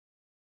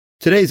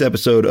Today's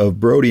episode of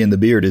Brody and the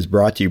Beard is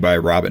brought to you by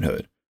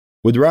Robinhood.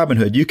 With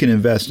Robinhood, you can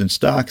invest in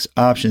stocks,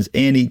 options,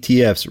 and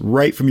ETFs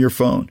right from your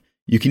phone.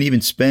 You can even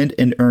spend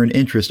and earn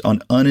interest on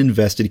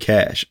uninvested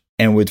cash.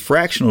 And with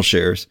fractional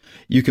shares,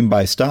 you can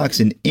buy stocks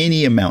in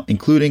any amount,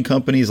 including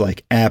companies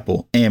like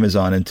Apple,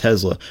 Amazon, and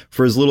Tesla,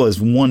 for as little as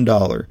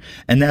 $1.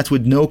 And that's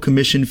with no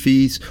commission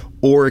fees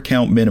or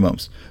account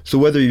minimums. So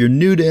whether you're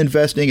new to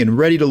investing and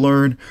ready to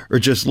learn, or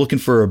just looking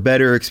for a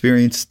better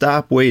experience,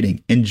 stop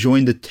waiting and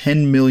join the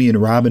 10 million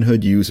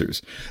Robinhood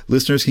users.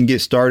 Listeners can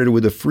get started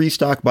with a free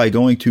stock by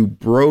going to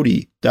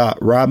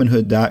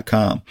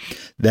brody.robinhood.com.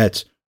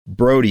 That's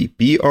Brody,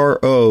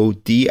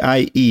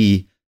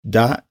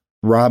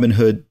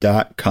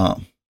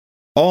 BRODIE.Robinhood.com.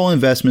 All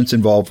investments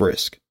involve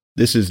risk.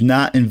 This is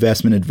not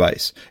investment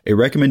advice, a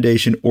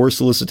recommendation, or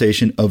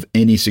solicitation of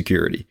any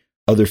security.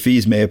 Other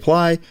fees may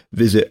apply.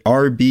 Visit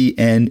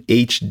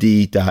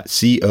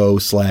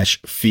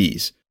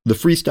rbnhd.co/fees. The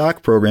free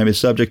stock program is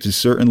subject to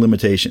certain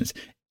limitations.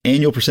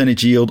 Annual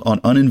percentage yield on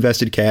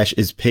uninvested cash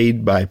is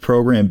paid by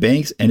program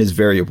banks and is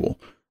variable.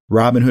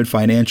 Robinhood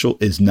Financial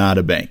is not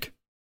a bank.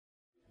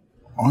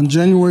 On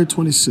January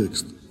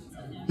 26th,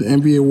 the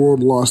NBA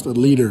world lost a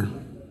leader,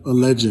 a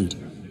legend,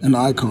 an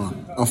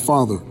icon, a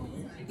father,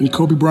 in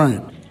Kobe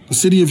Bryant. The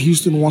city of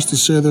Houston wants to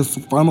share their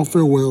final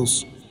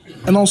farewells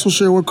and also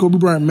share what Kobe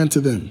Bryant meant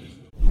to them.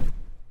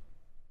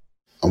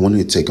 I wanted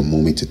to take a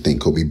moment to thank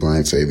Kobe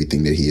Bryant for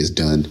everything that he has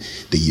done,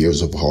 the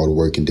years of hard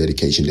work and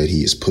dedication that he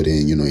has put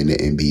in, in the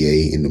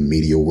NBA, in the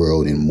media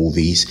world, in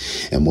movies.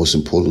 And most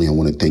importantly, I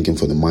want to thank him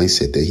for the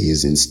mindset that he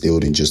has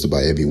instilled in just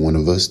about every one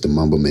of us. The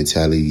Mamba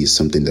mentality is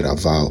something that I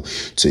vow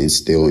to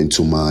instill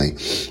into my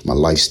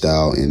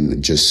lifestyle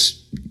and just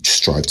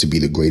strive to be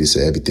the greatest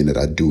at everything that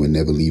I do and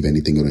never leave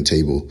anything on the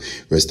table.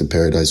 Rest in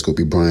paradise,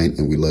 Kobe Bryant,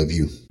 and we love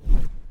you.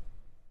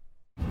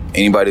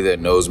 Anybody that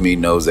knows me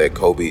knows that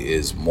Kobe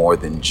is more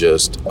than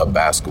just a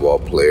basketball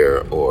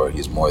player, or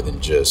he's more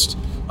than just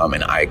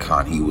an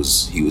icon. He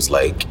was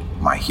like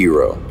my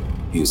hero.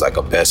 He was like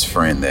a best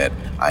friend that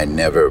I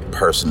never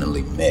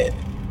personally met.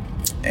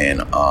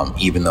 And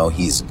even though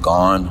he's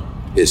gone,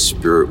 his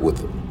spirit would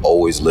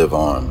always live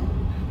on.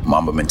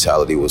 Mamba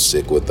mentality will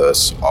stick with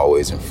us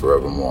always and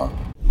forevermore.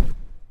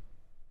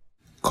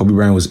 Kobe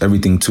Bryant was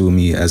everything to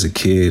me as a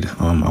kid.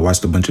 I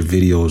watched a bunch of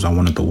videos. I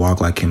wanted to walk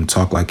like him,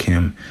 talk like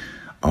him.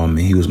 And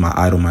he was my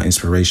idol, my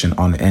inspiration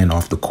on and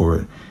off the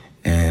court.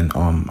 And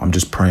I'm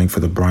just praying for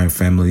the Bryant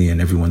family and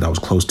everyone that was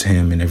close to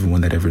him and everyone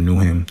that ever knew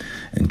him,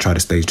 and try to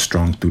stay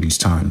strong through these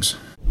times.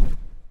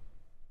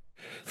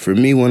 For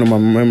me, one of my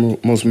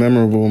most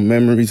memorable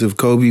memories of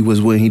Kobe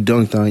was when he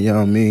dunked on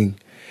Yao Ming.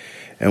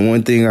 And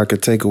one thing I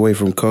could take away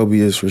from Kobe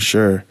is for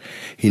sure,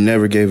 he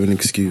never gave an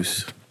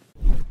excuse.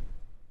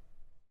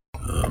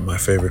 My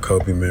favorite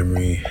Kobe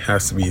memory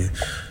has to be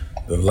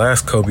the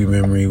last Kobe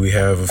memory we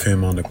have of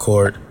him on the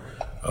court.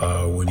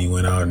 When he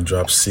went out and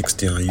dropped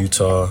 60 on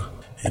Utah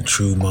in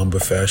true Mamba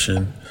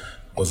fashion.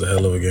 Was a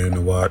hell of a game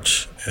to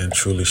watch and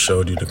truly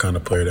showed you the kind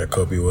of player that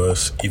Kobe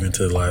was, even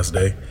to the last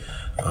day.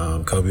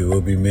 Kobe will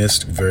be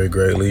missed very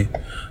greatly,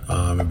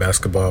 and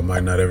basketball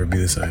might not ever be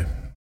the same.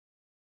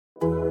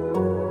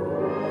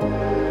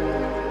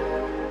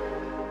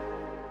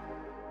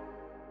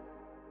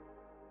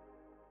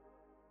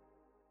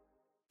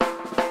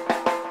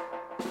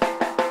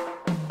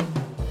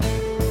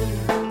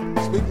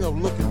 Speaking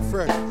of looking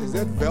fresh, is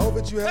that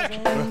velvet you have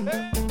on?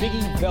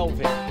 Biggie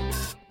Velvet.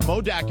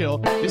 Bo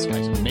Dackhill, this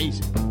guy's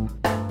amazing. The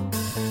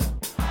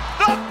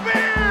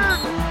Beard!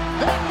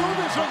 That move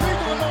is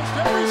illegal in most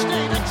every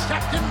state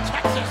except in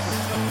Texas.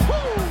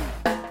 Woo!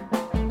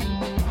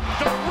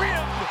 The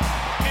wind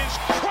is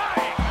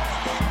crying.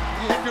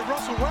 If you're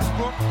Russell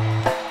Westbrook,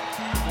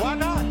 why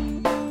not?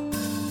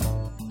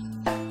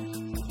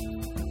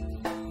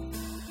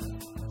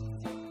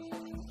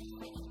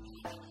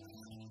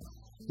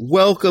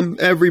 Welcome,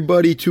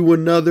 everybody, to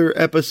another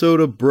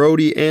episode of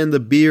Brody and the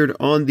Beard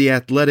on the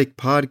Athletic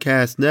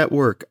Podcast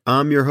Network.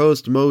 I'm your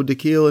host, Mo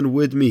Dackhill, and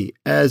with me,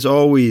 as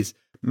always,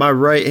 my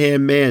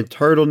right-hand man,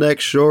 Turtleneck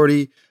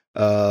Shorty,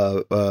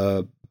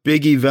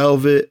 Biggie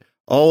Velvet,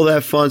 all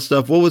that fun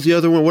stuff. What was the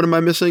other one? What am I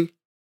missing?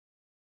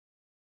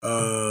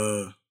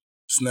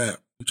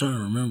 Snap. I'm trying to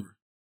remember.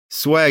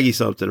 Swaggy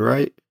something,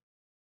 right?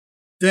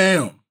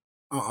 Damn.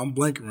 I'm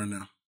blanking right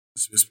now.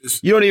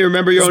 You don't even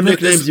remember your own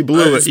nicknames. You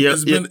blew it.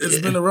 It's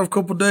been a rough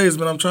couple days,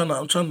 but I'm trying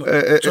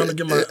to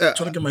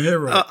get my head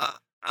right.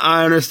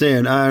 I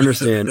understand.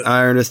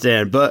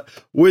 But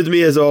with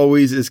me, as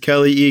always, is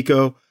Kelly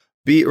Eco,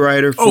 beat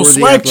writer for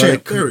the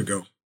Athletic. There we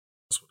go.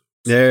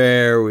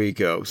 There we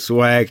go.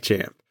 Swag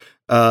champ.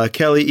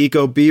 Kelly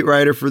Eco, beat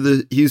writer for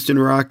the Houston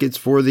Rockets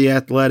for the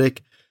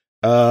Athletic.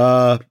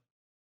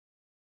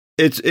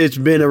 It's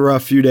been a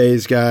rough few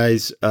days,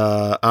 guys.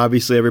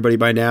 Obviously, everybody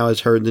by now has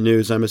heard the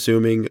news, I'm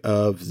assuming,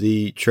 of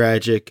the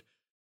tragic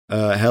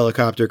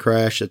helicopter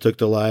crash that took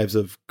the lives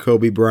of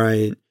Kobe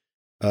Bryant,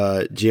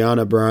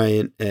 Gianna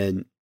Bryant,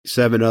 and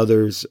 7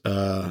 others.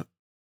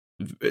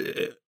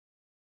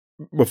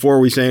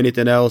 Before we say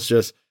anything else,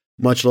 just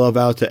much love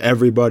out to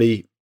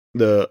everybody,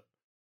 the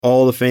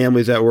all the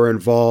families that were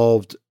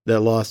involved that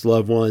lost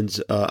loved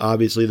ones.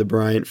 Obviously the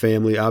Bryant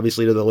family,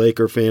 obviously to the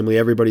Laker family.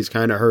 Everybody's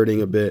kind of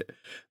hurting a bit.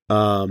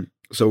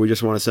 So we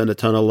just want to send a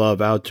ton of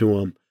love out to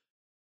them.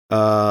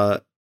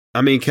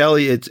 I mean,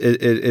 Kelly,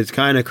 it's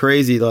kind of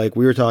crazy. Like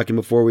we were talking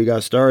before we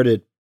got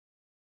started.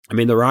 I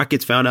mean, the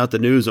Rockets found out the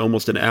news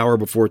almost an hour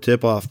before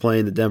tip-off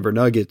playing the Denver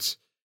Nuggets.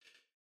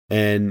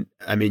 And,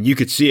 I mean, you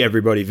could see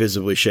everybody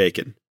visibly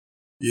shaken.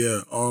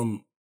 Yeah,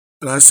 and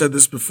I said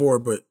this before,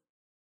 but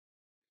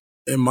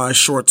in my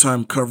short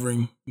time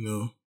covering,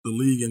 the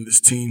league and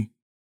this team,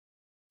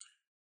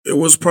 it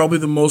was probably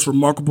the most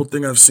remarkable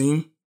thing I've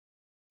seen,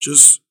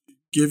 just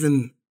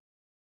given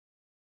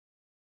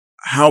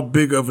how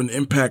big of an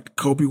impact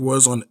Kobe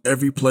was on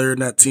every player in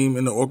that team,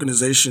 in the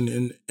organization,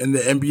 and the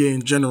NBA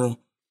in general.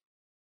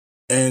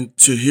 And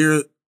to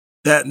hear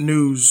that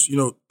news,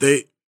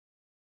 they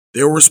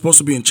were supposed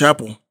to be in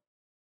chapel,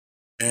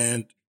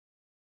 and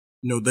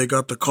they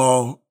got the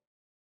call,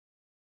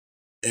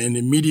 and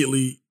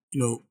immediately,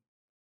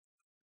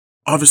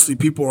 obviously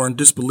people are in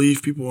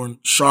disbelief, people are in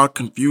shock,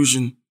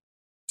 confusion,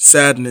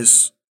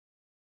 sadness,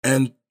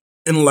 and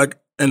in like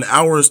an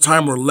hour's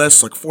time or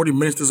less, like 40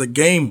 minutes, there's a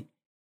game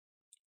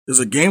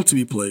to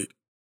be played,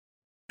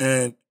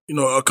 and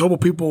a couple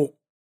people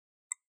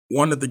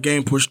wanted the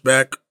game pushed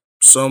back.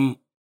 Some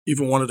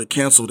even wanted it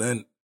canceled.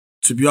 And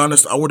to be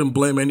honest, I wouldn't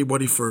blame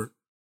anybody for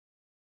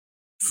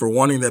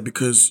wanting that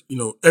because,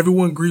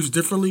 everyone grieves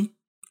differently.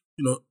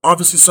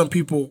 Obviously some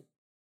people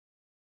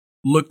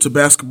look to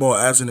basketball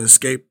as an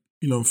escape,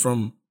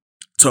 from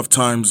tough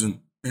times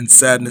and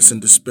sadness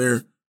and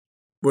despair.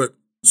 But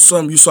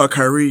you saw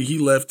Kyrie, he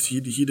left, he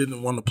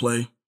didn't want to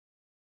play.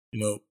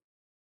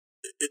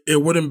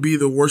 It wouldn't be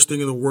the worst thing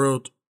in the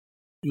world,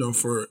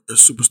 for a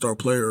superstar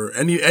player or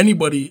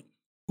anybody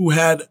who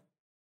had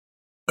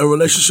a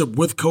relationship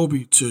with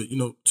Kobe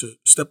to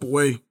step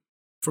away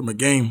from a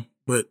game.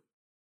 But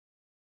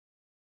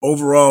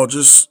overall,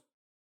 just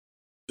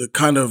the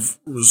kind of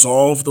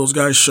resolve those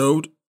guys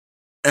showed.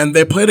 And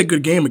they played a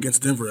good game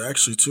against Denver,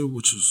 actually, too,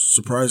 which was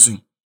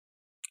surprising.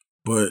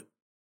 But,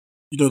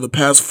 the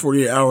past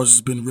 48 hours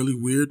has been really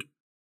weird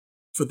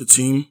for the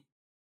team.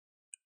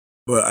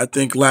 But I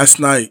think last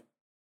night,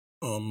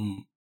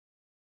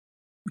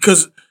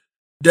 because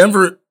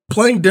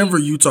playing Denver,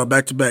 Utah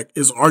back-to-back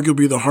is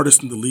arguably the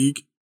hardest in the league.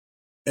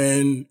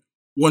 And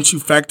once you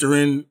factor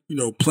in,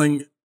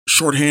 playing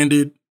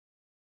shorthanded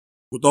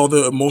with all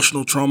the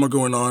emotional trauma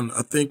going on,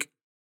 I think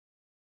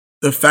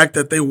the fact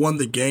that they won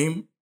the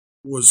game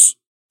was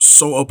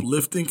so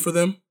uplifting for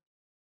them.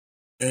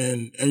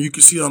 And you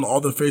can see on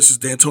all their faces,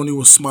 D'Antoni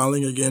was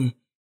smiling again.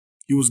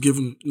 He was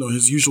giving,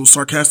 his usual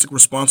sarcastic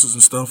responses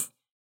and stuff.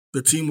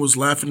 The team was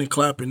laughing and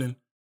clapping, and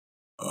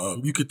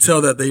you could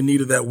tell that they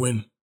needed that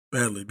win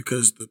badly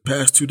because the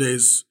past 2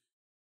 days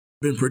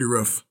been pretty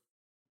rough.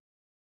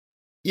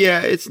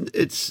 Yeah,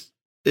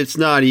 it's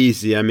not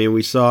easy. I mean,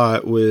 we saw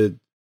it with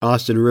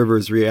Austin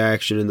Rivers'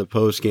 reaction in the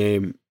post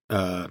game,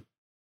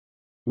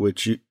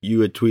 which you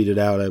had tweeted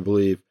out, I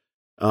believe.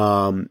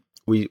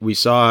 We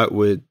saw it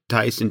with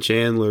Tyson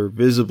Chandler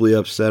visibly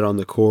upset on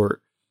the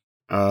court.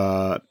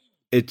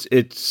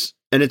 It's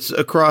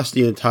across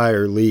the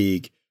entire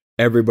league.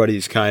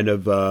 Everybody's kind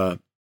of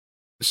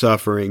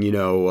suffering.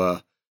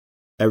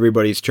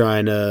 Everybody's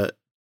trying to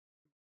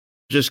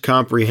just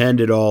comprehend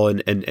it all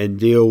and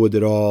deal with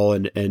it all.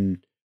 And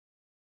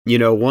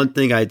one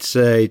thing I'd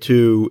say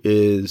too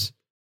is,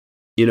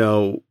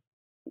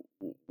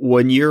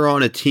 when you're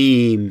on a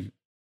team,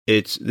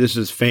 this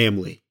is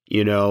family,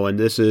 and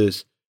this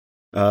is,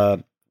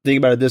 think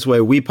about it this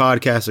way. We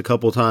podcast a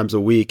couple times a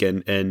week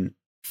and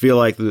feel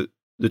like the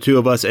two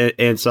of us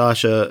and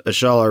Sasha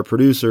Ashal, our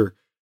producer,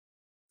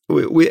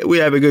 we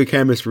have a good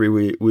chemistry.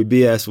 We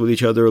BS with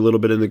each other a little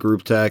bit in the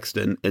group text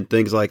and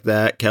things like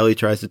that. Kelly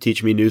tries to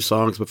teach me new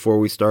songs before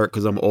we start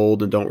because I'm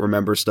old and don't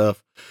remember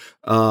stuff.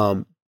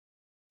 But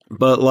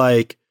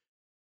like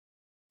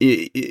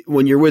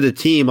when you're with a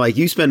team, like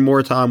you spend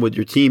more time with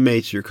your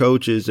teammates, your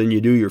coaches, than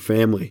you do your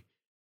family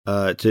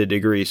to a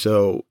degree.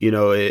 So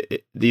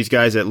these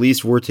guys at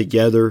least were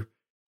together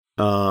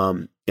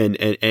and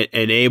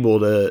able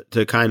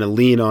to kind of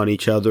lean on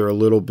each other a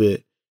little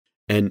bit.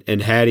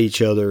 And had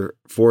each other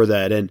for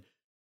that. And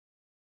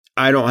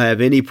I don't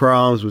have any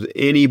problems with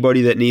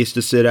anybody that needs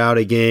to sit out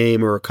a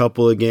game or a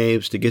couple of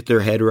games to get their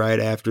head right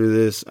after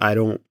this. I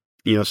don't,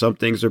 some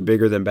things are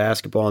bigger than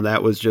basketball, and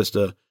that was just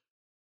a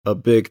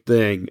big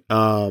thing.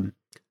 But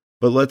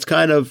let's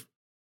try to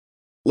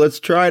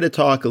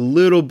talk a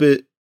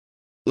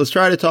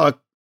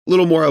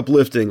little more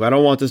uplifting. I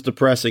don't want this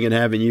depressing and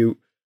having you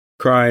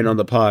crying on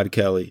the pod,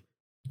 Kelly.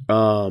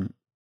 When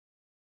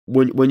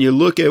you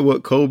look at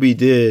what Kobe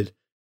did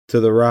to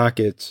the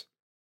Rockets,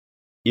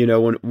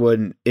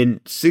 when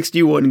in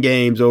 61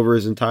 games over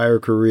his entire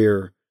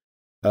career,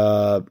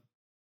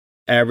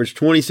 averaged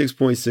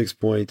 26.6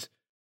 points,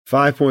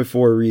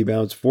 5.4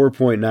 rebounds,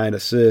 4.9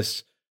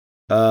 assists.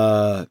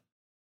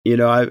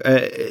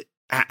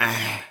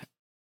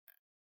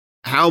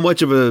 How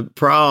much of a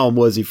problem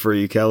was he for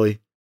you, Kelly?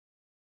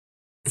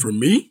 For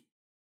me?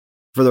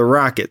 for the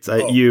Rockets.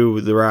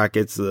 The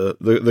Rockets,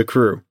 the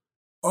crew.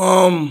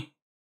 I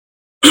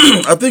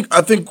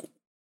think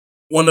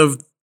one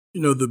of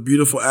the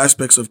beautiful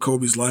aspects of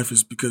Kobe's life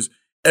is because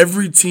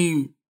every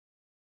team,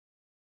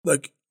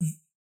 like,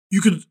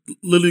 you could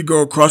literally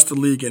go across the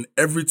league and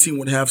every team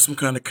would have some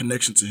kind of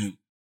connection to him.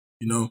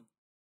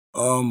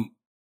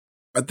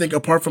 I think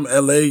apart from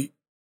LA,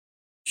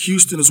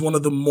 Houston is one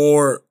of the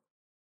more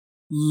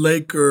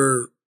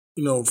Laker,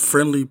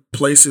 friendly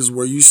places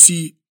where you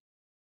see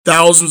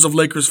thousands of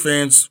Lakers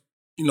fans,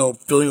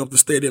 filling up the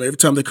stadium every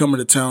time they come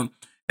into town.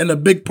 And a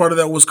big part of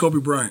that was Kobe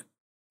Bryant.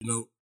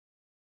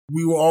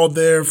 We were all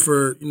there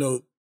for,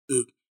 the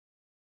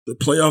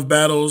playoff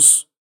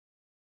battles,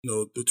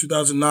 the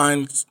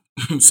 2009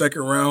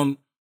 second round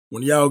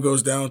when Yao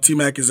goes down,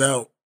 T-Mac is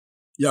out,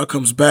 Yao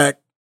comes back.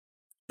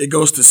 It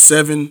goes to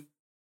 7.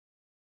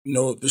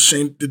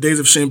 The days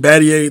of Shane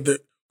Battier, the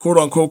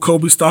quote-unquote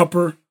Kobe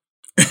stopper,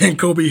 and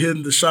Kobe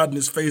hitting the shot in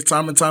his face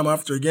time and time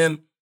after again.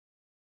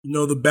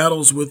 The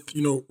battles with,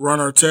 Ron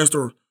Artest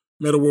or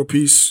Metta World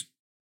Peace,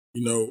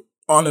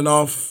 on and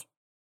off.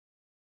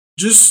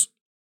 Just,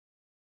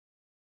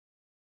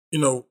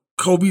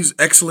 Kobe's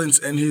excellence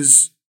and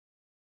his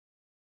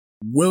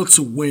will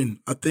to win,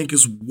 I think,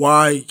 is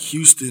why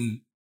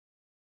Houston,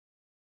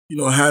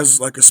 has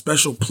like a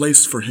special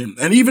place for him.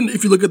 And even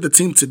if you look at the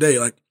team today,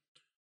 like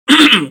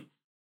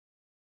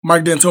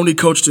Mike D'Antoni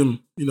coached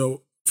him,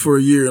 for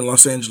a year in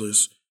Los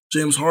Angeles.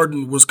 James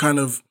Harden was kind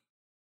of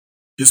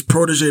his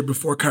protege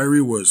before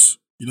Kyrie was,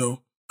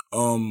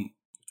 John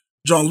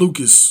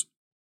Lucas,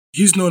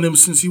 he's known him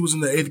since he was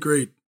in the 8th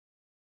grade.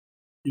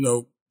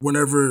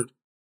 Whenever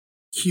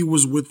he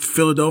was with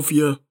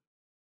Philadelphia,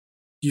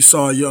 he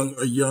saw a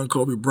young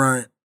Kobe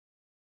Bryant,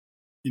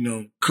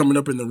 coming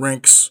up in the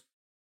ranks.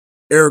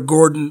 Eric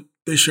Gordon,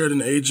 they shared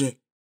an agent.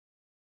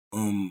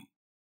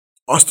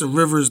 Austin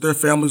Rivers, their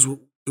families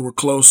were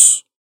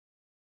close.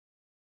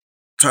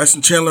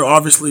 Tyson Chandler,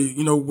 obviously,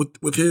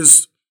 with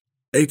his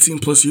 18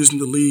 plus years in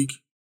the league,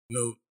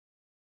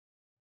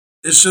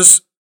 it's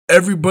just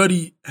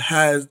everybody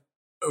had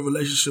a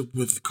relationship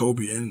with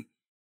Kobe, and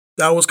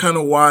that was kind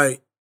of why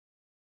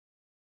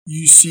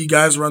you see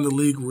guys around the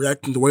league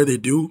reacting the way they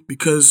do,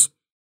 because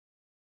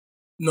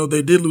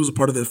they did lose a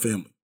part of their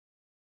family.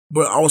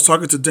 But I was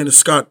talking to Dennis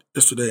Scott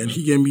yesterday, and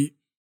he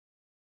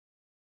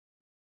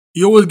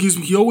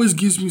always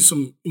gives me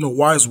some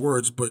wise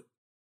words. But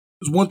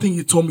there's one thing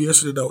he told me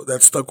yesterday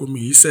that stuck with me.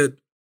 He said,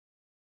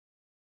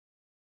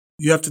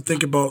 "You have to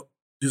think about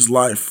his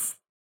life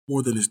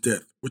more than his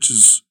death," which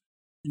is,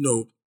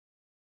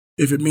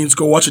 if it means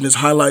go watching his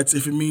highlights,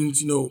 if it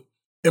means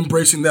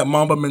embracing that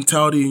Mamba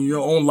mentality in your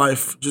own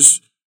life,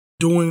 just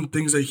doing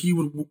things that he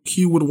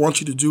would want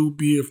you to do,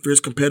 be a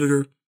fierce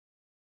competitor,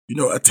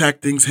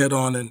 attack things head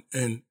on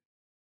and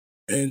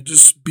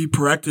just be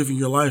proactive in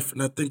your life.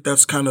 And I think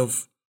that's kind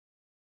of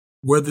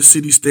where the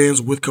city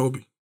stands with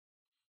Kobe.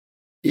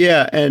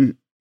 Yeah, and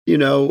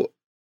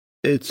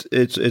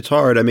it's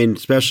hard. I mean,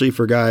 especially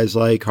for guys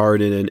like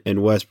Harden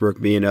and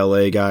Westbrook being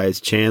LA guys,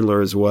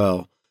 Chandler as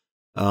well.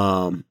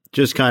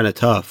 Just kind of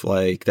tough.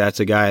 Like, that's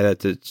a guy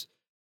that's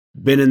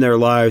been in their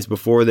lives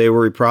before they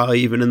were probably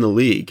even in the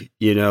league,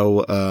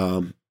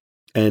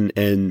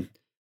 and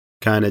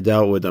kind of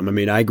dealt with them. I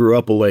mean, I grew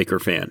up a Laker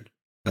fan.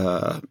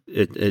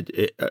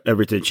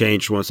 Everything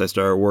changed once I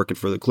started working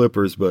for the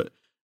Clippers, but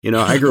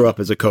I grew up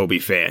as a Kobe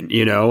fan,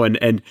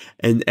 and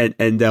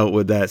dealt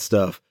with that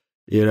stuff.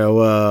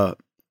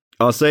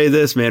 I'll say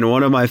this, man,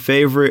 one of my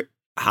favorite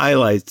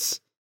highlights,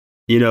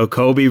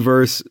 Kobe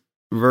versus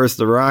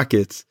the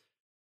Rockets,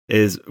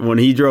 is when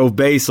he drove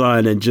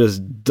baseline and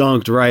just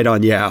dunked right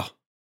on Yao.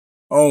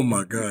 Oh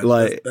my God!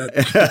 Like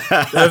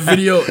that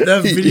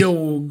video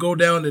will go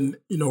down in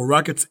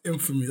Rockets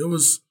infamy. It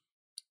was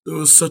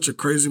such a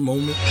crazy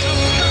moment.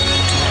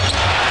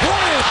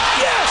 Bryant,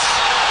 yes,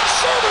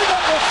 serving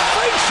up a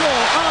facial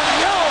on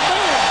Yao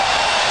Ming.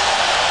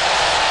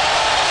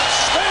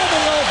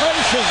 Standing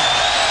ovation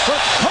for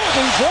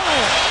Kobe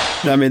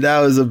Bryant. I mean,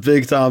 that was a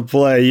big time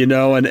play,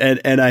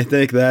 and I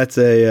think that's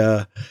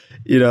a.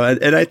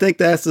 And I think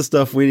that's the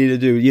stuff we need to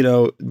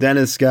do.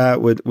 Dennis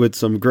Scott with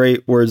some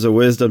great words of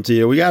wisdom to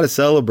you. We got to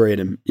celebrate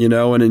him,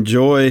 and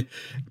enjoy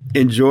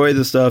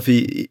the stuff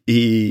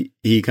he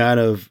kind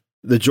of,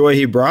 the joy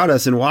he brought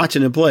us in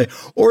watching him play,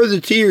 or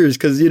the tears,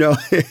 because he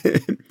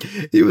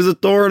was a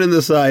thorn in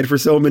the side for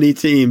so many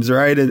teams,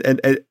 right?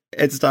 And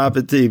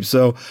stopping teams.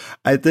 So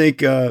I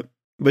think, but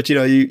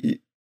the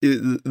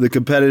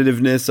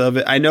competitiveness of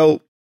it. I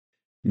know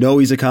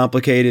he's a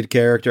complicated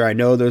character. I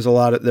know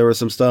there was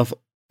some stuff.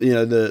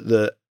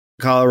 The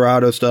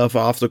Colorado stuff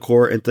off the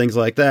court and things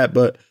like that.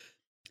 But,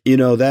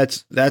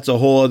 that's a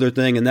whole other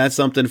thing. And that's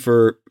something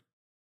for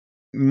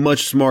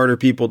much smarter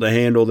people to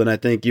handle than I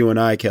think you and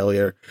I, Kelly,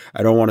 are.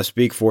 I don't want to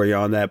speak for you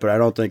on that, but I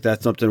don't think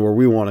that's something where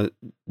we want to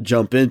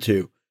jump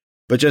into.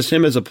 But just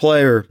him as a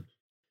player,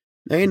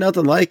 there ain't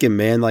nothing like him,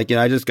 man. Like,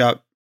 I just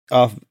got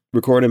off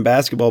recording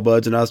Basketball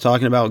Buds and I was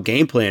talking about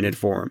game planning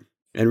for him.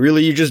 And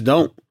really, you just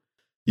don't.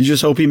 you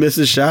just hope he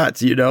misses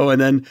shots, you know, and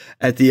then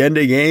at the end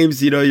of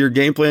games, you know, your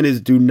game plan is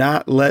do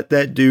not let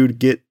that dude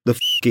get the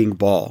fucking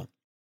ball.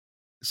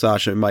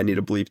 Sasha might need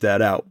to bleep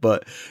that out,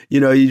 but you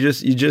know, you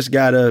just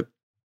gotta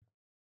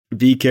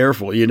be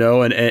careful, you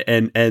know,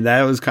 and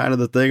that was kind of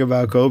the thing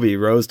about Kobe. He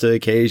rose to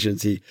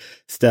occasions. He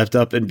stepped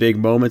up in big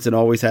moments and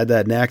always had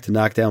that knack to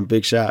knock down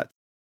big shots.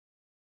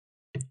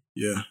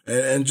 Yeah,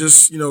 and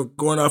just, you know,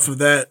 going off of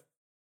that,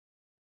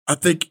 I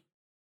think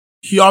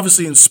he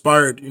obviously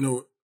inspired, you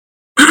know,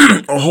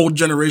 a whole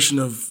generation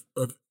of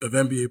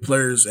NBA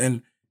players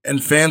and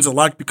fans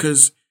alike,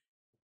 because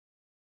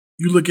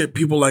you look at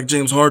people like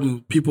James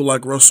Harden, people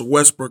like Russell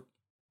Westbrook,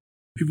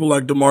 people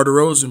like DeMar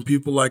DeRozan,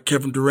 people like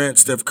Kevin Durant,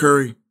 Steph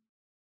Curry.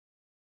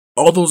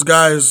 All those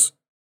guys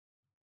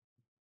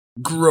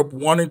grew up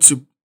wanting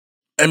to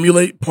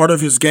emulate part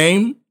of his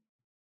game,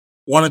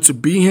 wanted to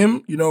be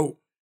him. You know,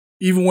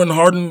 even when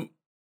Harden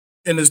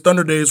in his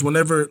Thunder days,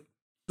 whenever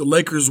the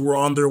Lakers were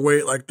on their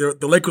way, like the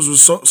Lakers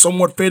were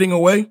somewhat fading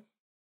away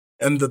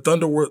and the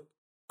Thunder were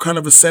kind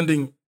of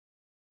ascending,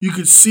 you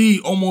could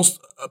see almost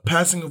a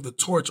passing of the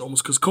torch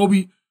almost, because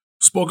Kobe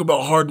spoke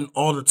about Harden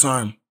all the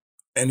time.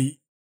 And he,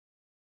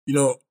 you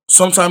know,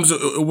 sometimes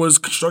it was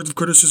constructive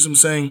criticism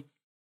saying,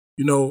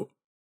 you know,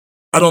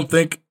 I don't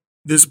think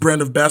this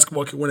brand of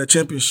basketball can win a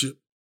championship.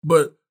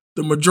 But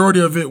the majority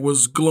of it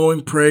was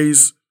glowing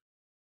praise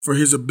for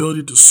his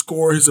ability to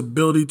score, his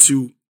ability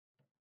to,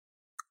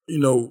 you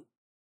know,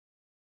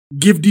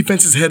 give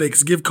defenses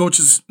headaches, give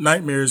coaches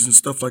nightmares and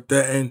stuff like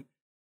that. And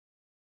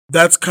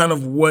that's kind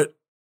of what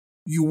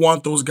you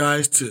want those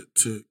guys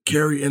to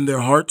carry in their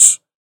hearts,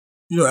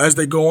 you know, as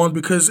they go on.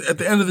 Because at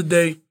the end of the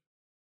day,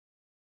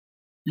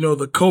 you know,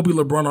 the Kobe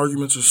LeBron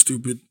arguments are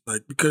stupid.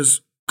 Like,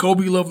 because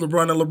Kobe loved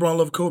LeBron and LeBron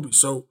loved Kobe.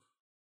 So,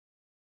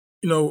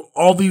 you know,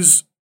 all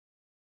these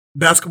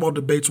basketball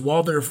debates,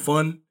 while they're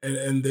fun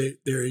and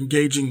they're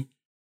engaging,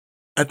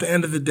 at the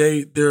end of the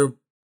day, there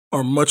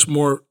are much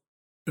more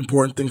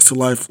important things to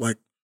life. Like,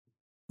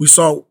 we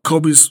saw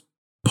Kobe's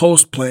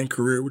post-playing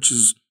career, which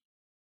is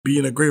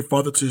being a great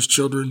father to his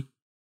children,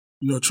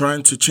 you know,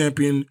 trying to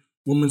champion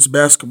women's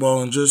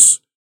basketball and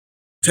just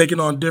taking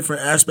on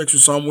different aspects. We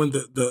saw him win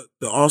the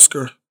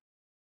Oscar,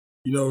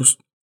 you know,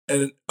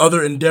 and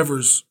other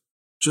endeavors,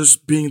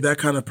 just being that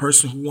kind of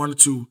person who wanted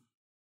to,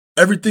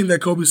 everything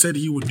that Kobe said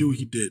he would do,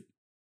 he did.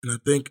 And I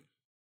think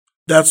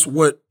that's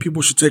what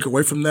people should take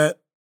away from that,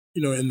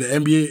 you know, in the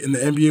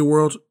NBA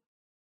world,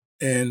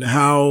 and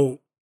how,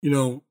 you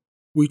know,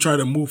 we try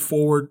to move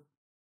forward,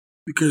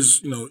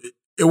 because, you know,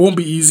 it won't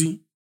be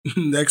easy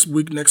next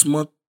week, next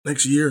month,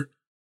 next year,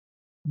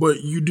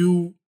 but you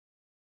do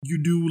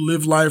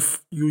live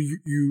life.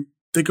 You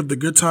think of the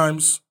good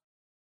times,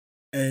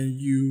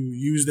 and you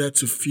use that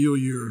to fuel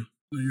your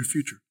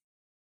future.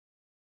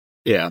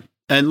 Yeah,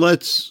 and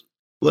let's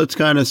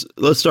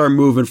start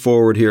moving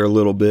forward here a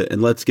little bit,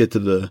 and let's get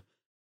to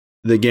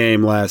the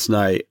game last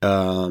night.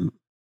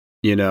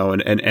 You know,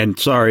 and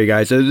sorry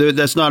guys,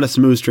 that's not a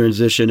smooth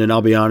transition, and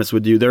I'll be honest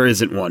with you, there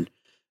isn't one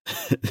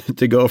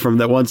to go from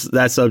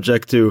that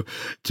subject to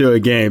a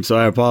game. So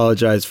I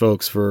apologize,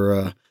 folks,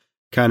 for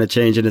kind of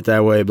changing it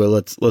that way.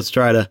 But let's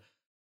try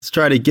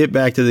to get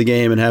back to the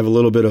game and have a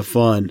little bit of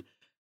fun.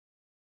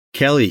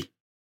 Kelly,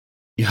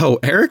 yo,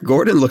 Eric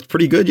Gordon looked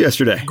pretty good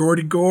yesterday.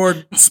 Gordy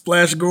Gord,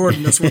 Splash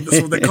Gordon. That's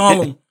what they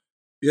call him.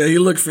 Yeah, he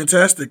looked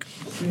fantastic.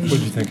 What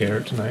did you think,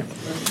 Eric, tonight?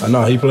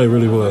 No, he played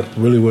really well,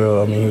 really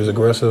well. I mean, he was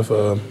aggressive,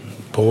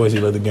 poised.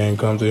 He let the game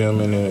come to him,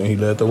 and he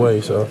led the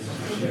way. So,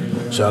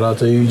 shout out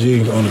to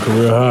EG on the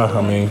career high.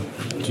 I mean,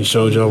 he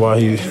showed y'all why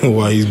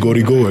he's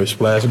Gordy Gord,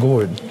 Splash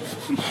Gordon.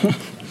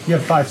 You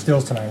had 5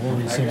 steals tonight. What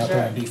were you seeing out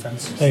there on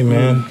defense? Hey,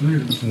 man,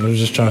 I was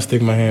just trying to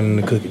stick my hand in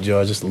the cookie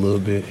jar just a little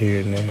bit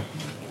here and there.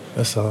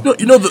 That's all.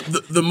 You know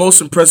the most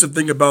impressive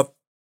thing about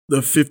the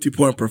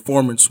 50-point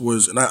performance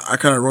was, and I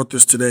kind of wrote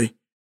this today,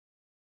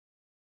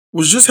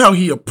 was just how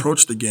he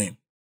approached the game.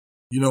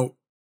 You know,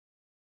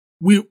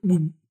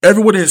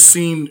 everyone has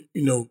seen,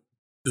 you know,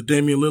 the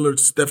Damian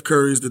Lillards, Steph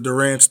Currys, the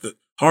Durants, the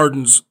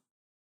Hardens,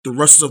 the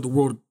Russells of the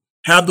world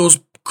have those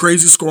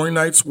crazy scoring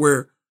nights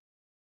where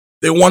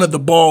they wanted the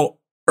ball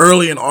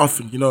early and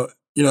often, you know,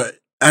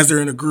 as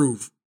they're in a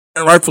groove,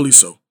 and rightfully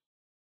so.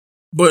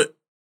 But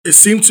it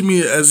seemed to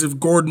me as if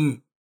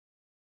Gordon,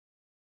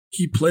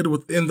 he played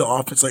within the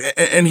offense. Like,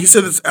 and he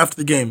said this after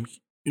the game,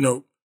 you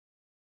know,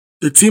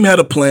 the team had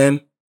a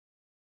plan.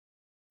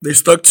 They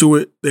stuck to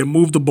it. They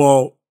moved the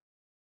ball.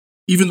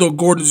 Even though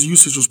Gordon's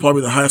usage was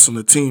probably the highest on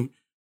the team,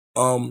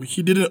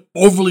 he didn't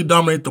overly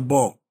dominate the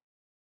ball.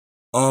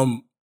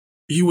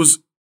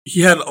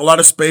 He had a lot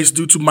of space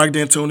due to Mike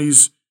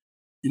D'Antoni's,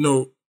 you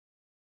know,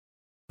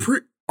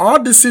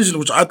 odd decision,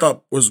 which I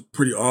thought was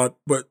pretty odd,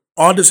 but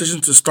odd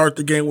decision to start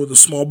the game with a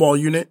small ball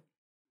unit.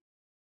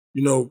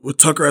 You know, with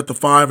Tucker at the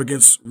 5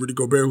 against Rudy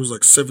Gobert, who's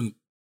like 7'2"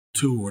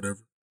 or whatever.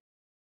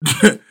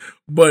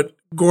 But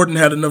Gordon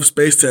had enough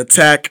space to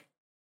attack.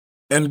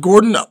 And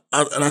Gordon,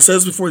 and I said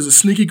this before, he's a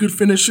sneaky good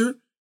finisher.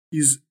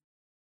 He's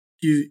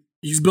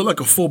built like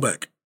a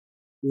fullback,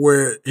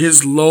 where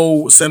his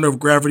low center of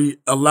gravity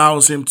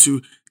allows him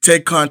to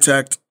take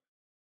contact.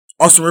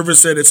 Austin Rivers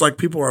said it's like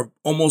people are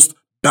almost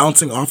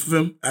bouncing off of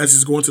him as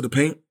he's going to the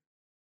paint.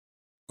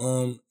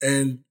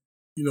 And,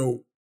 you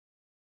know,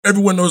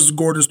 everyone knows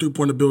Gordon's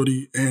three-point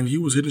ability, and he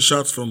was hitting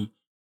shots from,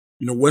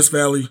 you know, West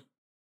Valley,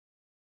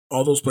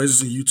 all those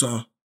places in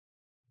Utah.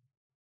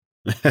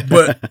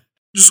 But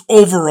just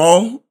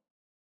overall,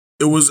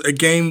 it was a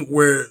game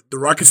where the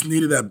Rockets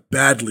needed that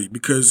badly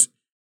because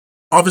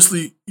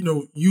obviously, you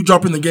know, you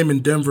dropping the game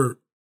in Denver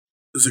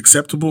is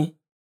acceptable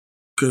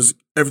because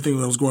everything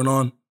that was going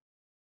on.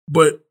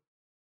 But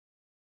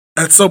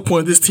at some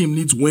point, this team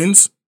needs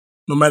wins,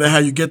 no matter how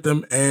you get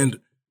them. And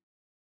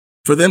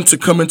for them to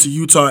come into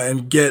Utah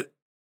and get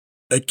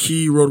a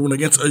key road win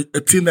against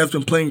a team that's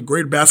been playing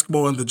great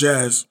basketball in the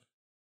Jazz,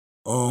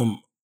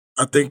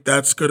 I think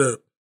that's going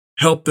to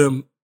help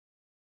them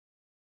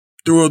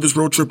through this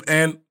road trip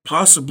and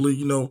possibly,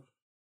 you know,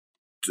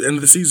 to the end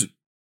of the season.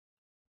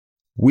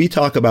 We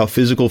talk about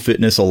physical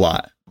fitness a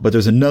lot, but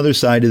there's another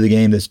side of the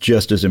game that's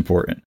just as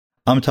important.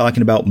 I'm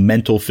talking about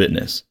mental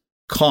fitness.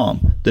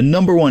 Calm, the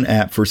 #1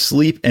 app for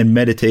sleep and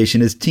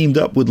meditation, has teamed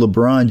up with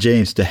LeBron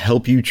James to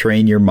help you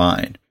train your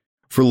mind.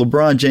 For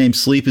LeBron James,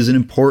 sleep is an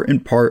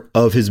important part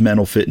of his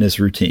mental fitness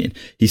routine.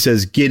 He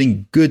says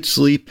getting good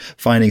sleep,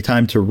 finding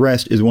time to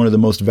rest is one of the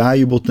most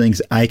valuable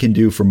things I can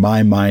do for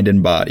my mind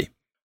and body.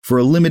 For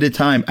a limited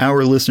time,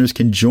 our listeners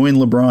can join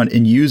LeBron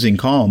in using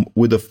Calm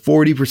with a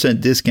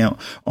 40% discount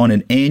on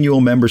an annual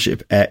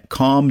membership at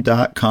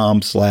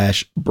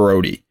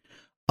calm.com/Brody.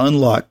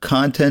 Unlock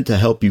content to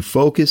help you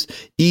focus,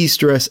 ease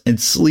stress,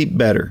 and sleep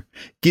better.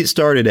 Get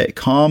started at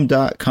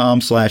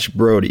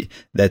calm.com/Brody.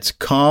 That's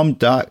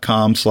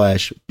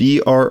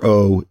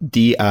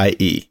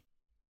calm.com/BRODIE.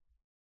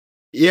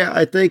 Yeah,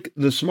 I think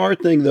the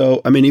smart thing,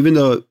 though, I mean, even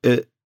though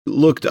it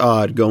looked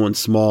odd going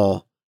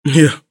small,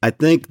 yeah, I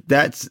think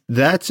that's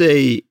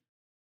a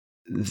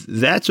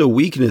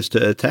weakness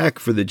to attack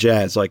for the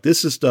Jazz. Like,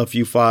 this is stuff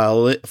you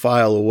file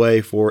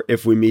away for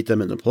if we meet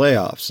them in the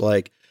playoffs.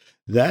 Like,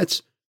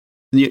 that's,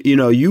 you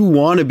know, you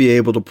want to be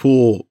able to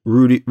pull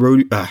Rudy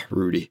Gobert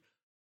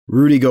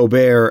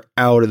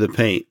out of the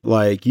paint.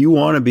 Like, you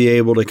want to be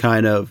able to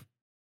kind of,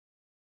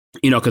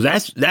 you know,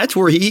 because that's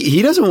where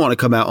he doesn't want to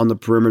come out on the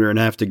perimeter and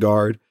have to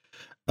guard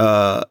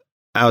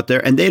out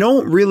there. And they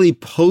don't really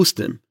post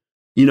him.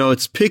 You know,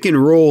 it's pick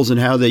and rolls and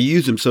how they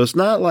use him. So it's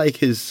not like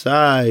his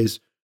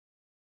size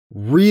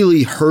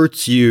really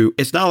hurts you.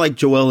 It's not like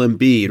Joel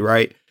Embiid,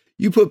 right?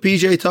 You put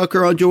PJ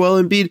Tucker on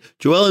Joel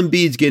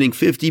Embiid's getting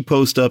 50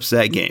 post-ups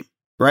that game,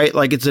 right?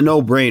 Like, it's a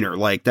no-brainer.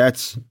 Like,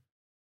 that's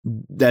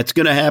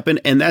going to happen,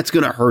 and that's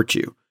going to hurt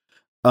you.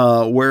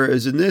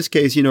 Whereas in this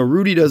case, you know,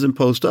 Rudy doesn't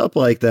post up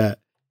like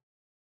that.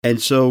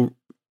 And so,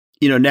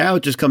 you know, now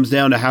it just comes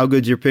down to how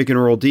good's your pick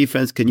and roll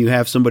defense. Can you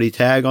have somebody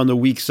tag on the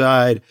weak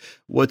side?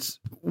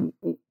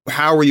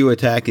 How are you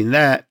attacking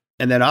that?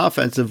 And then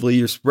offensively,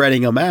 you're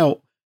spreading them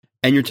out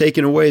and you're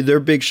taking away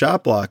their big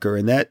shot blocker.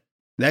 And that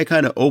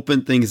kind of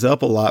opened things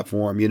up a lot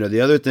for him. You know,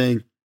 the other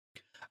thing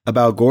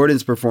about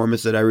Gordon's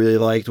performance that I really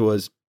liked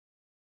was,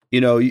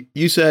 you know,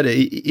 you said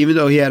even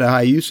though he had a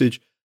high usage,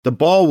 the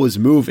ball was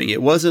moving.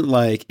 It wasn't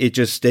like it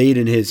just stayed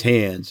in his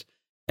hands.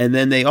 And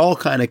then they all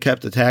kind of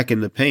kept attacking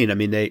the paint. I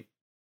mean,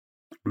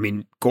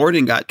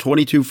 Gordon got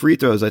 22 free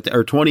throws,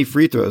 or 20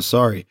 free throws,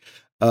 sorry.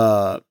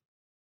 You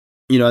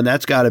know, and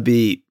that's got to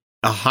be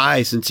a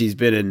high since he's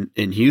been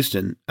in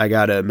Houston, I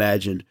got to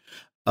imagine.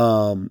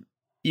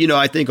 You know,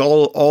 I think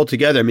all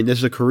together, I mean, this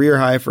is a career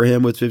high for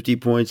him with 50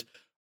 points.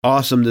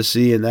 Awesome to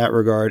see in that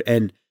regard.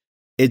 And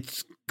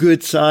it's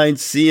good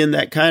signs seeing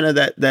that kind of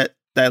that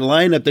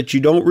lineup that you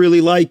don't really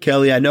like,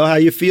 Kelly. I know how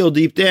you feel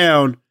deep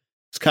down.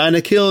 It's kind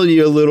of killing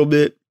you a little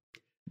bit.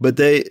 But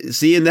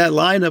seeing that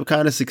lineup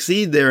kind of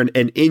succeed there and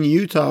in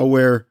Utah,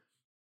 where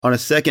on a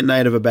second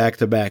night of a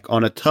back-to-back,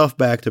 on a tough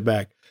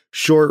back-to-back,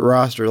 short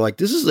roster, like,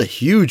 this is a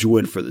huge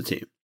win for the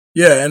team.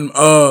 Yeah, and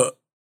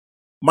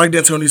Mike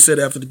D'Antoni said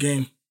after the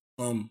game,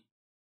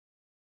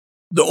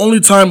 the only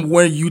time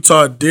when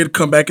Utah did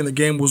come back in the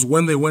game was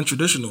when they went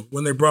traditional,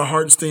 when they brought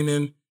Hartenstein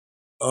in.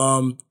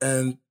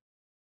 And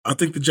I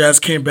think the Jazz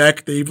came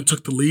back. They even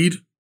took the lead.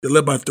 They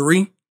led by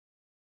 3,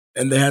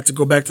 and they had to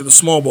go back to the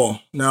small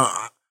ball. Now,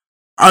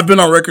 I've been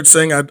on record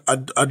saying I'm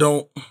not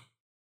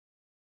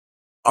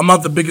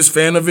the biggest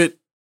fan of it,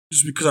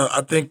 just because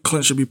I think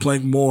Clint should be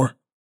playing more.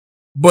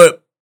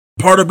 But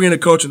part of being a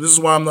coach, and this is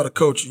why I'm not a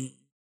coach,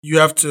 you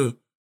have to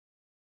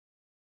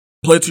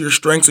play to your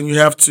strengths, and you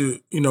have to,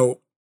 you know,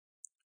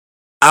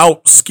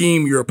 out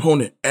scheme your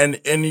opponent.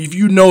 And if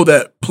you know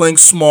that playing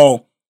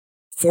small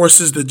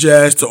forces the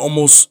Jazz to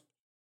almost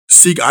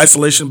seek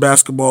isolation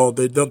basketball,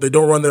 they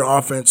don't run their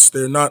offense,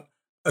 they're not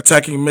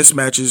attacking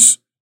mismatches,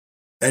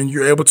 and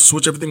you're able to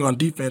switch everything on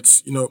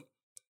defense, you know,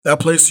 that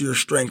plays to your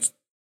strength.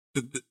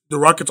 The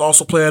Rockets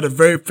also play at a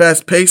very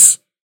fast pace,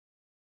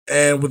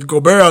 and with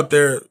Gobert out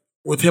there,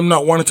 with him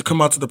not wanting to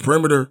come out to the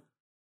perimeter,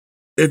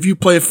 if you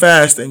play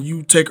fast and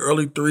you take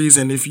early threes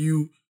and if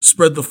you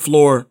spread the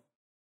floor,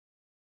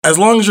 as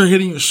long as you're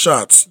hitting your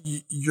shots,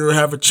 you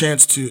have a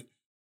chance to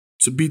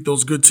beat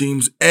those good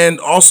teams. And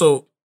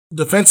also,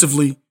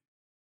 defensively,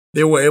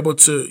 they were able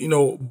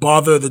to,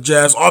 bother the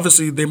Jazz.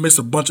 Obviously, they missed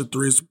a bunch of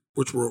threes,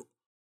 which were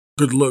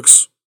good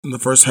looks in the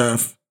first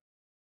half.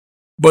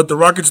 But the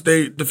Rockets,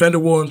 they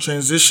defended well in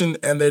transition,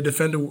 and they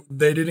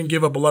didn't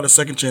give up a lot of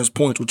second chance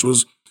points, which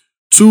was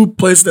 2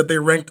 places that they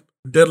ranked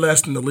dead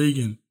last in the league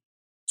in.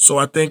 So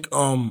I think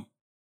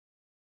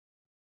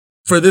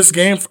for this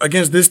game,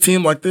 against this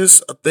team like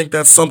this, I think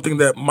that's something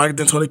that Mike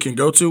D'Antoni can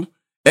go to.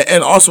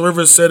 And also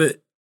Rivers said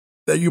it,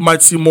 that you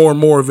might see more and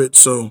more of it.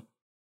 So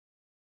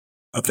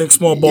I think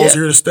small ball's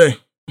here to stay.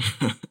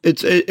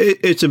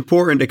 It's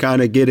important to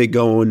kind of get it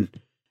going.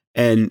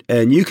 And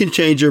you can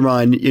change your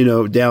mind,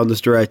 down the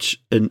stretch.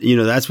 And,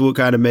 that's what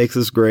kind of makes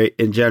us great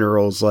in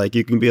general. Is like,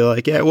 you can be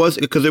like, yeah, it was,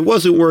 because it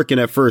wasn't working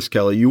at first,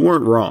 Kelly. You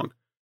weren't wrong.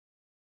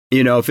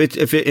 If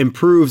it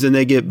improves and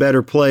they get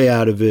better play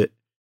out of it,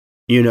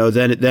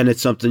 then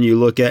it's something you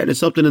look at, and it's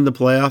something in the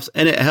playoffs,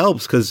 and it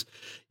helps because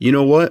you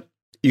know what?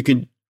 You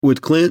can,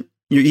 with Clint,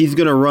 he's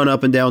going to run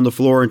up and down the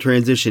floor in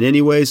transition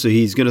anyway. So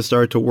he's going to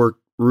start to work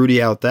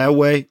Rudy out that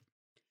way.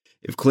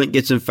 If Clint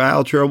gets in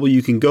foul trouble,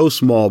 you can go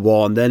small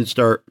ball and then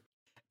start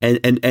and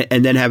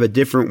then have a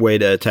different way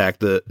to attack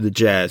the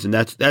Jazz. And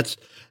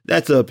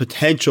that's a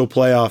potential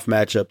playoff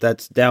matchup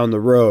that's down the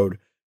road,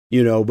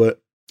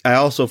 but I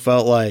also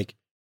felt like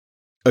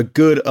a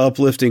good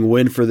uplifting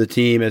win for the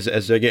team as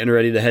they're getting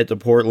ready to head to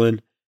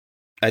Portland.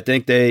 I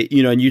think they,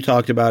 and you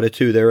talked about it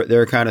too.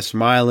 They're kind of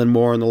smiling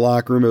more in the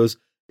locker room. It was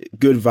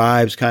good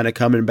vibes kind of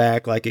coming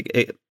back.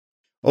 Like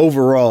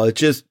overall, it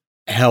just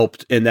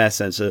helped in that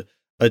sense.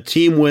 A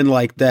team win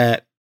like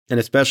that, and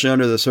especially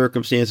under the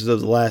circumstances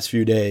of the last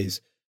few days,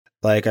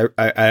 like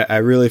I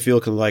really feel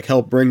can like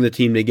help bring the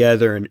team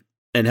together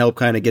and help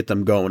kind of get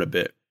them going a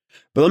bit.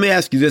 But let me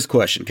ask you this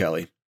question,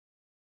 Kelly.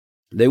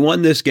 They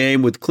won this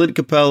game without Clint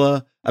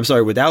Capella,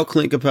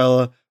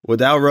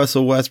 without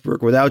Russell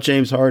Westbrook, without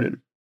James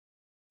Harden.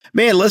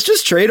 Man, let's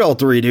just trade all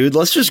 3, dude.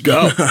 Let's just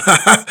go.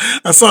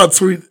 I saw a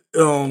tweet.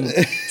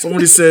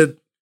 Somebody said,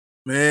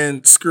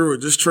 man, screw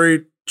it. Just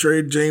trade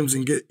James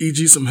and get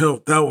EG some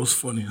help. That was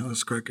funny. I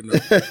was cracking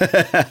up.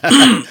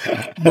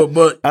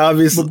 but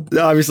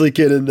obviously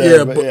kidding there.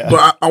 Yeah,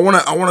 but I want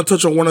to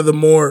touch on one of the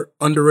more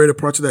underrated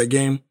parts of that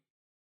game.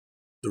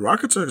 The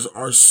Rockets are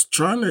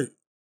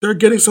they're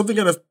getting something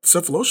out of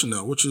Cephalosha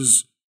now, which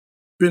has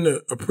been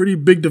a pretty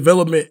big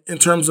development in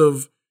terms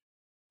of,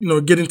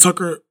 getting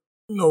Tucker,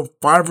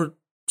 5 or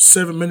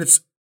 7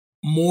 minutes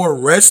more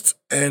rest.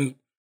 And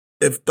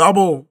if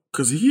Thabo,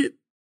 because he hit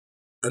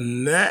a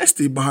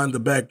nasty behind the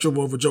back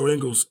dribble over Joe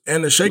Ingles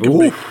and a shake and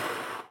bake.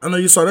 I know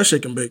you saw that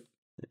shake and bake.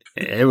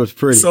 It was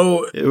pretty.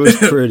 So it was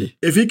pretty.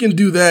 If he can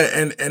do that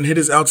and hit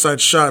his outside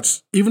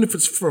shots, even if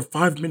it's for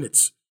 5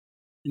 minutes,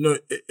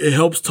 it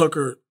helps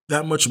Tucker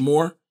that much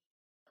more.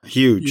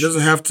 Huge. He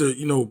doesn't have to,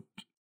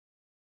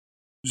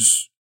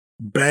 just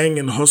bang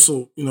and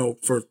hustle,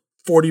 for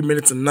 40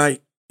 minutes a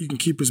night. He can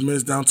keep his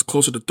minutes down to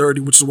closer to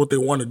 30, which is what they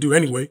want to do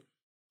anyway.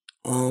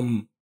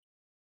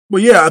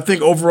 But yeah, I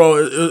think overall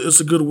it's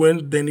a good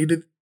win. They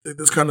needed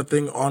this kind of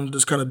thing on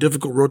this kind of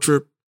difficult road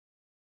trip.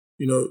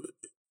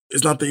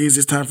 It's not the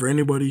easiest time for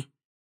anybody,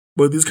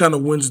 but these kind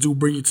of wins do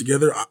bring you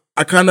together.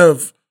 I kind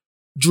of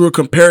drew a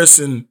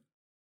comparison.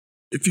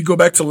 If you go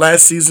back to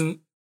last season,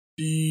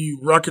 the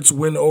Rockets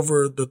win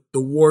over the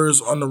Warriors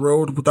on the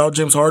road without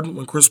James Harden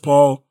when Chris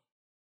Paul,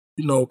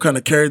 kind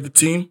of carried the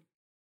team.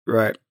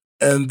 Right.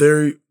 And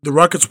the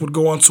Rockets would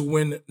go on to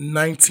win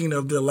 19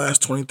 of their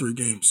last 23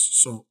 games.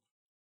 So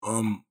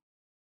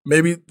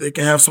maybe they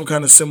can have some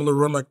kind of similar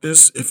run like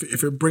this.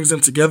 If it brings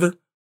them together,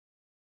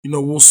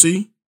 we'll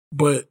see.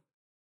 But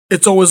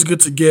it's always good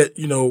to get,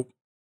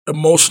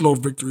 emotional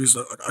victories,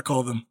 I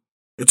call them.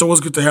 It's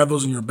always good to have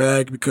those in your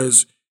bag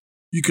because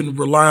you can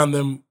rely on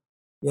them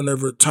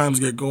whenever times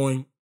get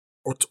going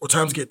or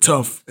times get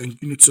tough and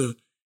you need to,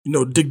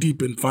 dig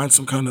deep and find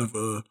some kind of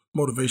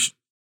motivation.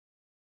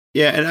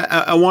 Yeah, and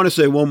I want to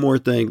say one more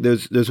thing.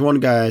 There's one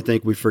guy I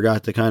think we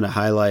forgot to kind of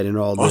highlight in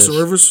all this. Austin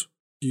Rivers?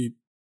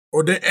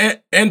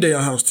 And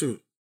Daniel House, too.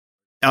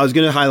 I was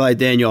going to highlight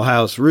Daniel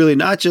House, really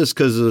not just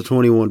because of the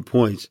 21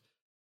 points,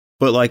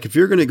 but like if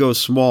you're going to go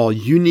small,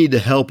 you need to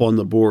help on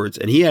the boards.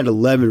 And he had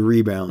 11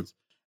 rebounds.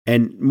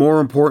 And more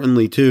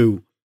importantly,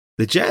 too,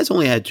 the Jazz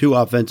only had 2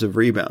 offensive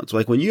rebounds.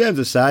 Like when you have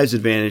the size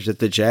advantage that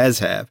the Jazz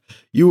have,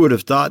 you would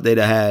have thought they'd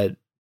have had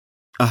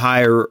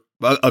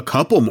a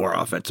couple more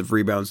offensive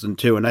rebounds than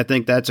 2. And I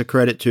think that's a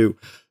credit to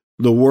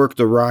the work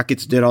the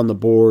Rockets did on the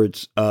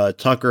boards.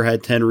 Tucker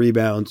had 10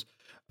 rebounds.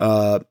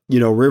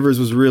 Rivers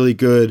was really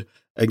good,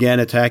 again,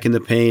 attacking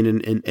the paint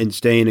and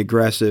staying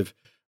aggressive.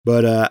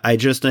 But I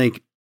just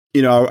think,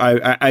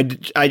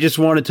 I just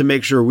wanted to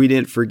make sure we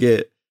didn't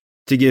forget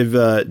to give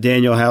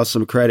Daniel House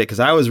some credit because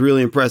I was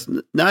really impressed.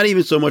 Not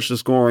even so much the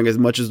scoring as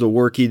much as the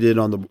work he did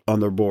on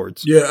their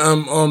boards. Yeah,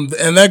 and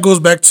that goes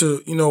back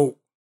to,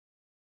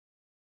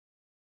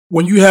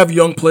 when you have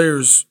young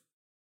players,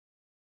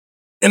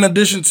 in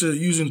addition to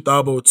using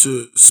Thabo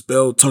to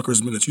spell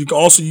Tucker's minutes, you can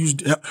also use,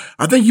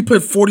 I think he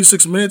played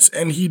 46 minutes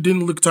and he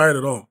didn't look tired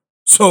at all.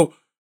 So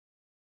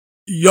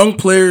young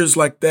players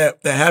like that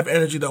have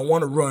energy, that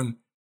want to run,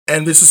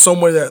 And this is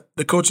somewhere that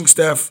the coaching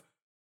staff,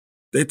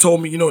 they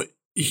told me, you know,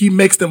 he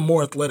makes them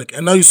more athletic.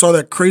 And now you saw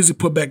that crazy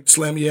putback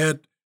slam he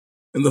had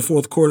in the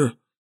fourth quarter.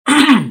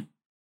 And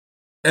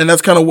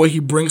that's kind of what he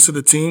brings to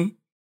the team.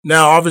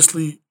 Now,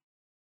 obviously,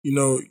 you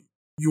know,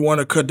 you want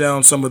to cut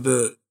down some of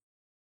the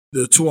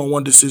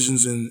 2-on-1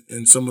 decisions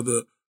and some of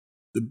the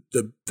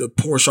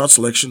poor shot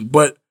selection.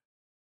 But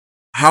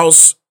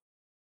House,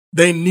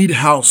 they need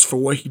House for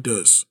what he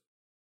does.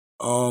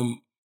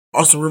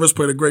 Austin Rivers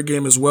played a great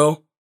game as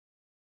well.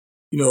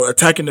 You know,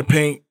 attacking the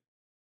paint,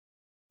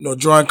 you know,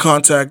 drawing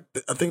contact.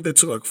 I think they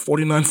took like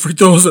 49 free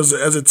throws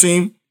as a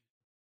team.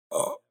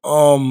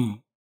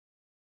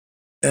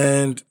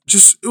 And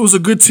just, it was a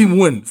good team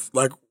win.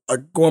 Like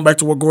going back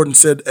to what Gordon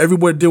said,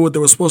 everybody did what they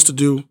were supposed to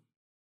do,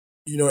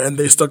 you know, and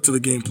they stuck to the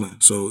game plan.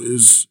 So it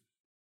was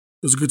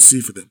good to see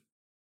for them.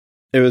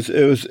 It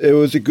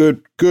was a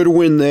good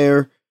win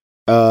there.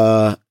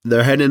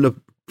 They're heading to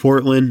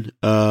Portland,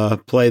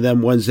 play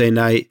them Wednesday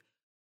night.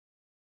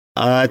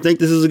 I think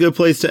this is a good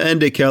place to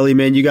end it, Kelly,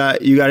 man. You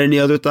got any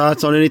other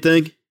thoughts on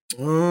anything?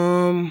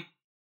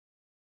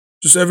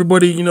 Just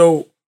everybody, you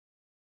know,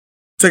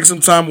 take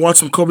some time, watch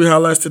some Kobe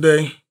highlights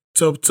today.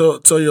 Tell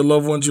your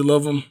loved ones you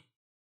love them,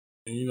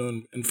 and, you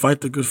know, and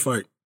fight the good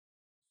fight.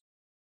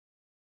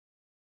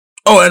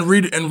 Oh, and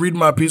read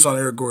my piece on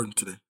Eric Gordon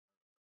today.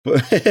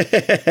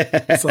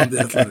 It's on The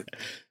Athletic.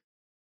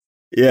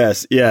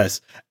 Yes.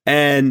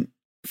 And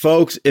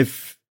folks,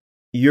 if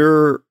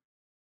you're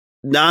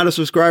not a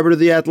subscriber to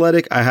The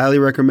Athletic, I highly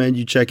recommend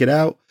you check it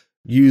out.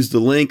 Use the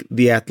link,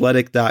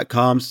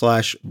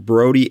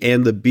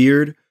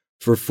 theathletic.com/BrodyAndTheBeard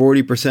for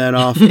 40%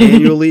 off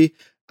annually.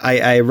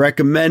 I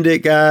recommend it,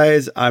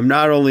 guys. I'm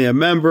not only a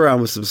member,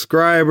 I'm a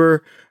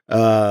subscriber.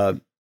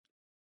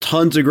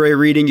 Tons of great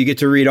reading. You get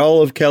to read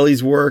all of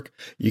Kelly's work.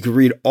 You can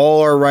read all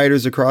our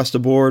writers across the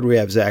board. We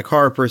have Zach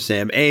Harper,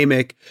 Sam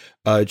Amick,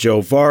 Joe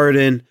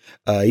Varden,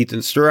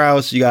 Ethan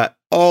Strauss. You got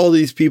all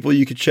these people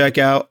you could check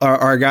out.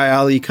 Our guy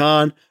Ali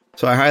Khan.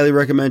 So I highly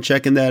recommend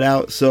checking that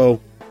out. So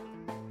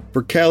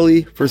for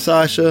Kelly, for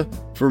Sasha,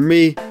 for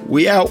me,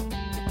 we out.